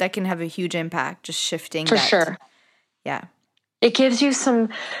 Mm-hmm. That can have a huge impact, just shifting. For sure. Yeah. It gives you some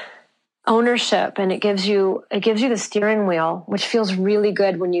ownership and it gives you the steering wheel, which feels really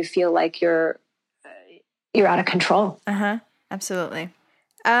good when you feel like you're out of control. Uh-huh. Absolutely.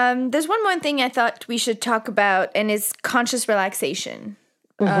 There's one more thing I thought we should talk about, and it's conscious relaxation.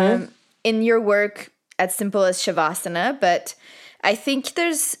 Mm-hmm. In your work, as simple as Shavasana, but I think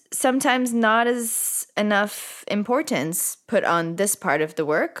there's sometimes not as enough importance put on this part of the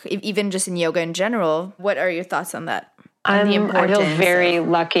work, even just in yoga in general. What are your thoughts on that? I feel very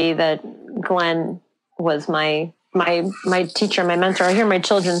lucky that Glenn was my teacher, my mentor. I hear my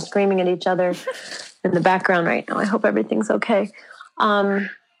children screaming at each other in the background right now. I hope everything's okay.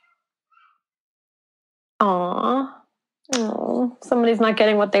 Somebody's not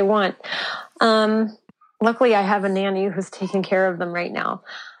getting what they want. Luckily, I have a nanny who's taking care of them right now.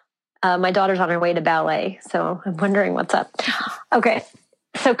 My daughter's on her way to ballet, so I'm wondering what's up. Okay,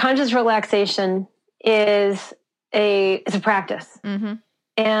 so conscious relaxation is a practice. Mm-hmm.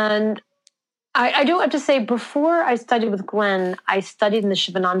 And I do have to say, before I studied with Glenn, I studied in the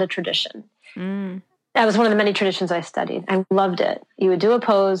Shivananda tradition. Mm. That was one of the many traditions I studied. I loved it. You would do a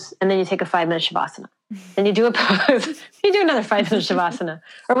pose, and then you take a 5-minute Shavasana. Then you do a pose, you do another 5-minute Shavasana,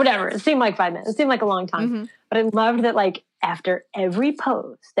 or whatever. It seemed like 5 minutes. It seemed like a long time. But I loved that, like, after every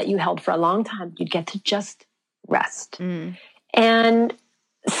pose that you held for a long time, you'd get to just rest. And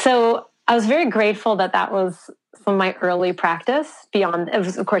so I was very grateful that that was from my early practice beyond,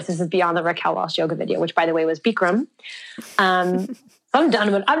 of course, this is beyond the Raquel Walsh yoga video, which, by the way, was Bikram. I've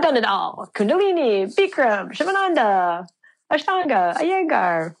done it all. Kundalini, Bikram, Shivananda, Ashtanga,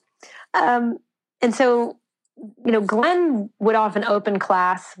 Iyengar. And so, Glenn would often open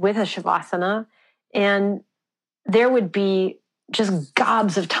class with a Shavasana, and there would be just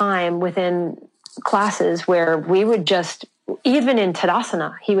gobs of time within classes where we would just, even in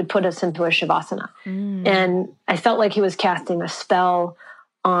Tadasana, he would put us into a Shavasana. And I felt like he was casting a spell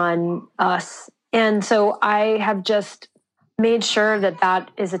on us. And so I have just made sure that that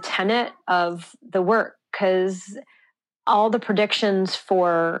is a tenet of the work, because all the predictions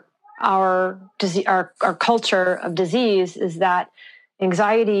for our disease, our culture of disease, is that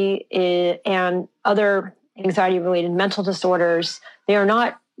anxiety and other anxiety-related mental disorders, they are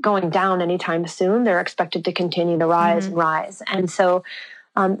not going down anytime soon. They're expected to continue to rise and rise. And so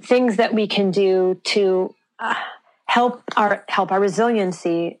things that we can do to help our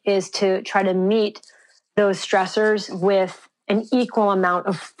resiliency is to try to meet those stressors with an equal amount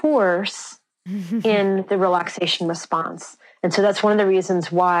of force in the relaxation response. And so that's one of the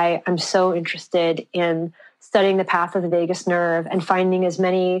reasons why I'm so interested in studying the path of the vagus nerve and finding as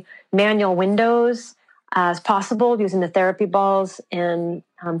many manual windows as possible using the therapy balls and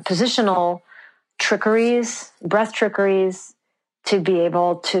positional trickeries, breath trickeries, to be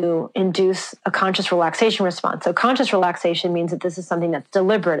able to induce a conscious relaxation response. So conscious relaxation means that this is something that's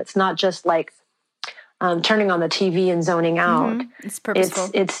deliberate. It's not just like turning on the TV and zoning out. It's purposeful.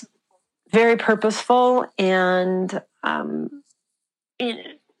 It's very purposeful, and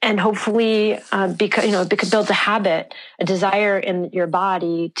hopefully because it builds a habit, a desire in your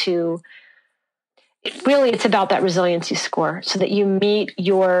body to. It's about that resiliency score, so that you meet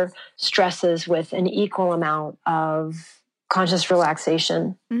your stresses with an equal amount of conscious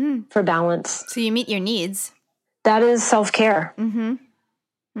relaxation for balance. So you meet your needs. That is self-care.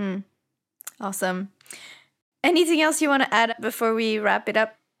 Awesome. Anything else you want to add before we wrap it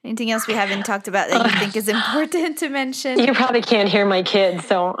up? Anything else we haven't talked about that you think is important to mention? You probably can't hear my kids,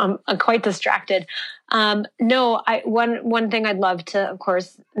 so I'm quite distracted. No, one thing I'd love to, of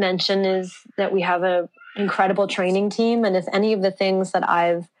course, mention is that we have an incredible training team. And if any of the things that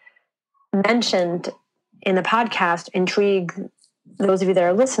I've mentioned in the podcast intrigue those of you that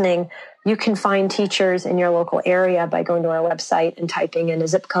are listening, you can find teachers in your local area by going to our website and typing in a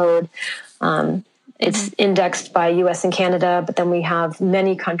zip code. It's indexed by US and Canada, but then we have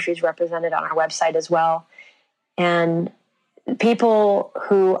many countries represented on our website as well. And people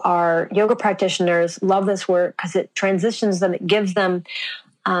who are yoga practitioners love this work because it transitions them, it gives them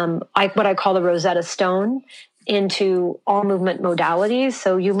like what I call the Rosetta Stone into all movement modalities.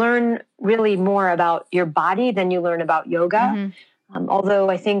 So you learn really more about your body than you learn about yoga.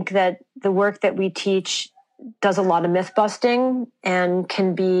 Although I think that the work that we teach does a lot of myth busting and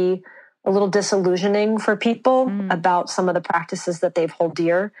can be a little disillusioning for people about some of the practices that they've hold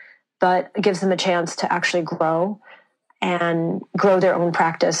dear, but it gives them a chance to actually grow and grow their own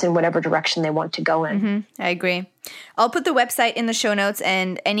practice in whatever direction they want to go in. I agree. I'll put the website in the show notes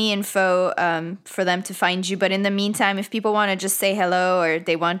and any info for them to find you. But in the meantime, if people want to just say hello or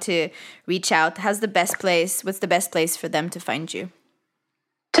they want to reach out, what's the best place for them to find you?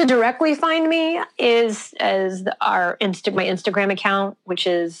 To directly find me is my Instagram account, which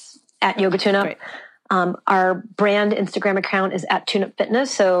is at Yoga Tune-Up. Our brand Instagram account is at Tune-Up Fitness.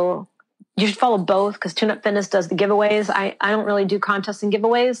 So you should follow both because Tune-Up Fitness does the giveaways. I don't really do contests and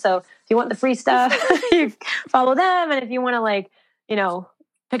giveaways. So if you want the free stuff, you follow them. And if you want to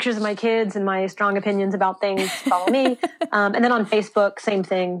pictures of my kids and my strong opinions about things, follow me. And then on Facebook, same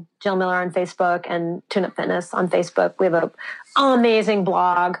thing. Jill Miller on Facebook and Tune-Up Fitness on Facebook. We have an amazing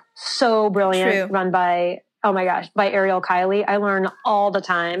blog. So brilliant. Run by Ariel Kiley. I learn all the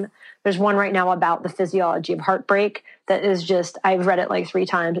time. There's one right now about the physiology of heartbreak that is just, I've read it like 3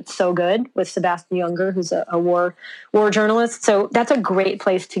 times. It's so good, with Sebastian Junger, who's a war journalist. So that's a great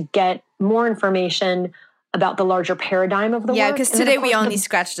place to get more information about the larger paradigm of the work. Yeah, because today we only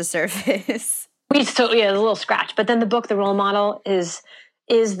scratched the surface. A little scratch. But then the book, The Role Model, is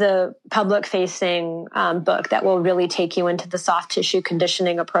the public-facing book that will really take you into the soft tissue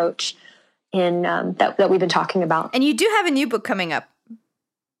conditioning approach that we've been talking about. And you do have a new book coming up.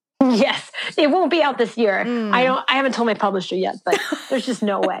 Yes, it won't be out this year. I haven't told my publisher yet, but there's just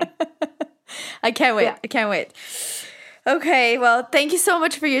no way. I can't wait. Yeah. I can't wait. Okay, well, thank you so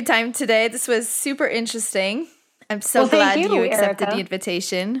much for your time today. This was super interesting. I'm so glad you accepted the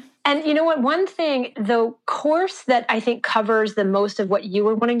invitation. And you know what? One thing, the course that I think covers the most of what you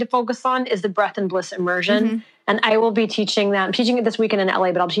were wanting to focus on is the Breath and Bliss Immersion. Mm-hmm. And I will be teaching that. I'm teaching it this weekend in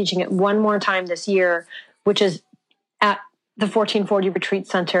LA, but I'll be teaching it one more time this year, which is at the 1440 Retreat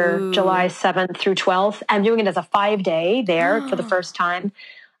Center, July 7th through 12th. I'm doing it as a 5-day there for the first time,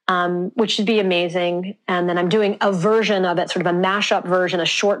 which should be amazing. And then I'm doing a version of it, sort of a mashup version, a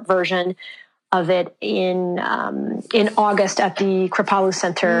short version of it in August at the Kripalu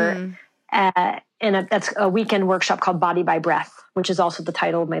Center. That's a weekend workshop called Body by Breath, which is also the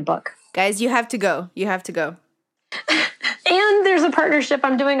title of my book. Guys, you have to go. You have to go. And there's a partnership.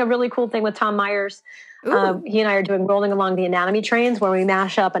 I'm doing a really cool thing with Tom Myers. He and I are doing Rolling Along the Anatomy Trains, where we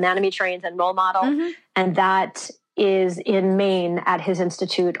mash up anatomy trains and role model. Mm-hmm. And that is in Maine at his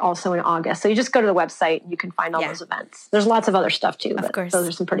institute also in August. So you just go to the website and you can find all those events. There's lots of other stuff too, but those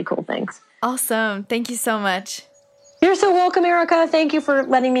are some pretty cool things. Awesome. Thank you so much. You're so welcome, Erica. Thank you for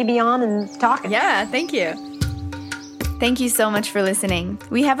letting me be on and talking. Yeah, thank you. Thank you so much for listening.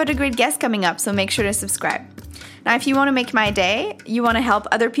 We have other great guests coming up, so make sure to subscribe. Now, if you want to make my day, you want to help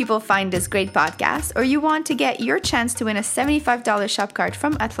other people find this great podcast, or you want to get your chance to win a $75 shop card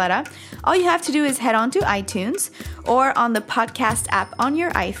from Athleta, all you have to do is head on to iTunes or on the podcast app on your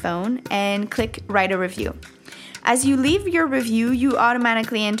iPhone and click Write a Review. As you leave your review, you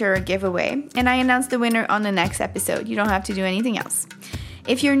automatically enter a giveaway, and I announce the winner on the next episode. You don't have to do anything else.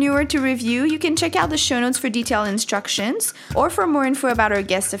 If you're newer to review, you can check out the show notes for detailed instructions or for more info about our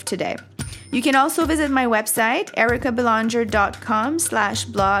guest of today. You can also visit my website,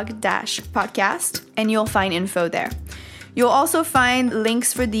 ericabelanger.com/blog-podcast, and you'll find info there. You'll also find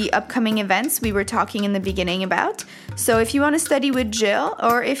links for the upcoming events we were talking in the beginning about. So if you want to study with Jill,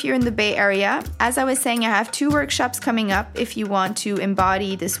 or if you're in the Bay Area, as I was saying, I have 2 workshops coming up if you want to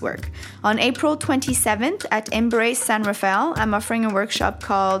embody this work. On April 27th at Embrace San Rafael, I'm offering a workshop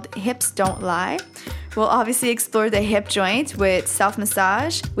called Hips Don't Lie. We'll obviously explore the hip joint with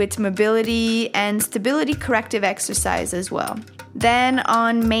self-massage, with mobility and stability corrective exercise as well. Then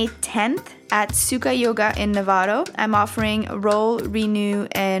on May 10th at Sukha Yoga in Novato, I'm offering Roll, Renew,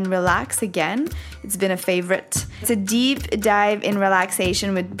 and Relax again. It's been a favorite. It's a deep dive in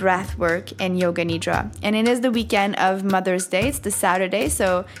relaxation with breath work and yoga nidra. And it is the weekend of Mother's Day. It's the Saturday,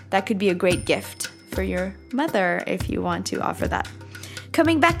 so that could be a great gift for your mother if you want to offer that.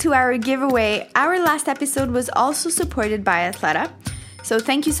 Coming back to our giveaway, our last episode was also supported by Athleta. So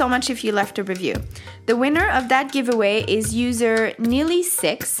thank you so much if you left a review. The winner of that giveaway is user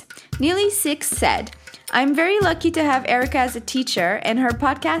Neely6. Neely6 said, "I'm very lucky to have Erica as a teacher, and her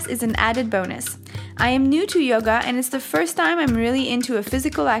podcast is an added bonus. I am new to yoga, and it's the first time I'm really into a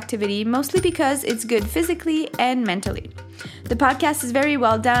physical activity, mostly because it's good physically and mentally. The podcast is very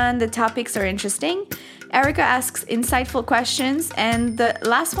well done, the topics are interesting. Erica asks insightful questions, and the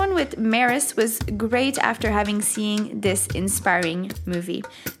last one with Maris was great after having seen this inspiring movie."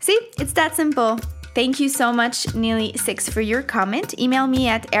 See, it's that simple. Thank you so much, Neely6, for your comment. Email me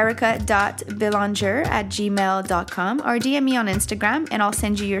at erica.belanger@gmail.com or DM me on Instagram and I'll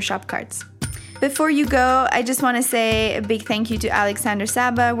send you your shop cards. Before you go, I just want to say a big thank you to Alexander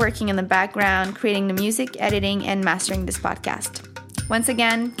Saba, working in the background, creating the music, editing, and mastering this podcast. Once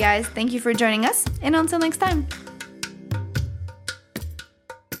again, guys, thank you for joining us, and until next time.